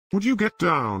Would you get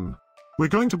down? We're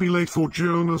going to be late for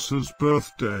Jonas's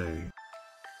birthday.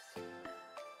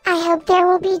 I hope there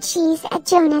will be cheese at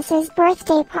Jonas's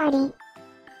birthday party.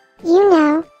 You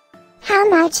know how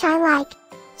much I like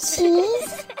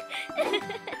cheese.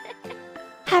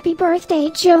 Happy birthday,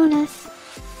 Jonas.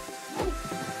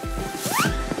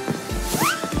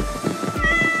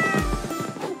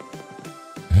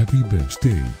 Happy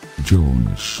birthday,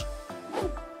 Jonas.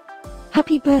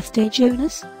 Happy birthday,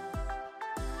 Jonas.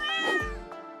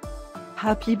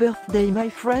 Happy birthday, my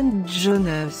friend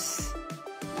Jonas.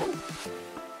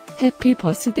 Happy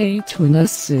birthday,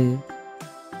 Jonas.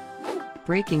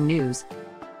 Breaking news.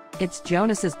 It's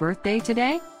Jonas's birthday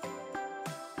today?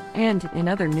 And in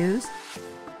other news,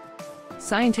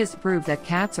 scientists prove that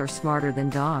cats are smarter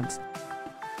than dogs.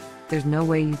 There's no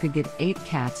way you could get 8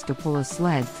 cats to pull a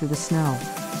sled through the snow.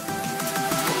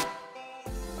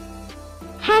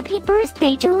 Happy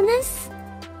birthday, Jonas.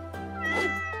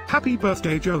 Happy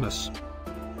birthday, Jonas.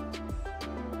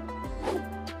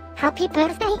 Happy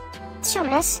birthday,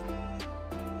 Jonas.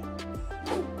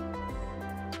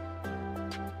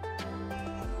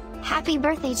 Happy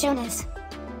birthday, Jonas.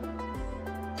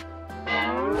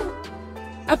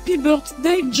 Happy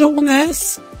birthday,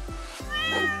 Jonas.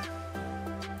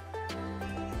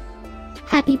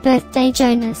 Happy birthday,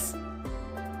 Jonas.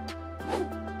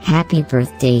 Happy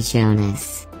birthday,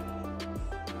 Jonas.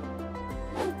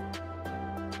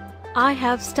 I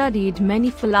have studied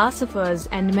many philosophers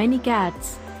and many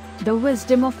cats. The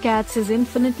wisdom of cats is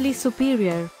infinitely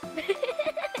superior.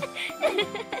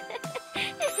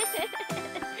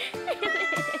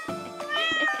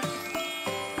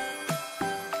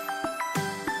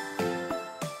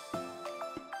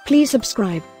 Please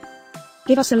subscribe,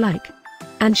 give us a like,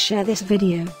 and share this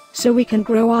video, so we can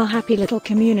grow our happy little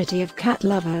community of cat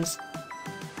lovers.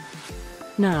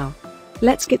 Now,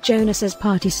 let's get Jonas's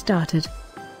party started.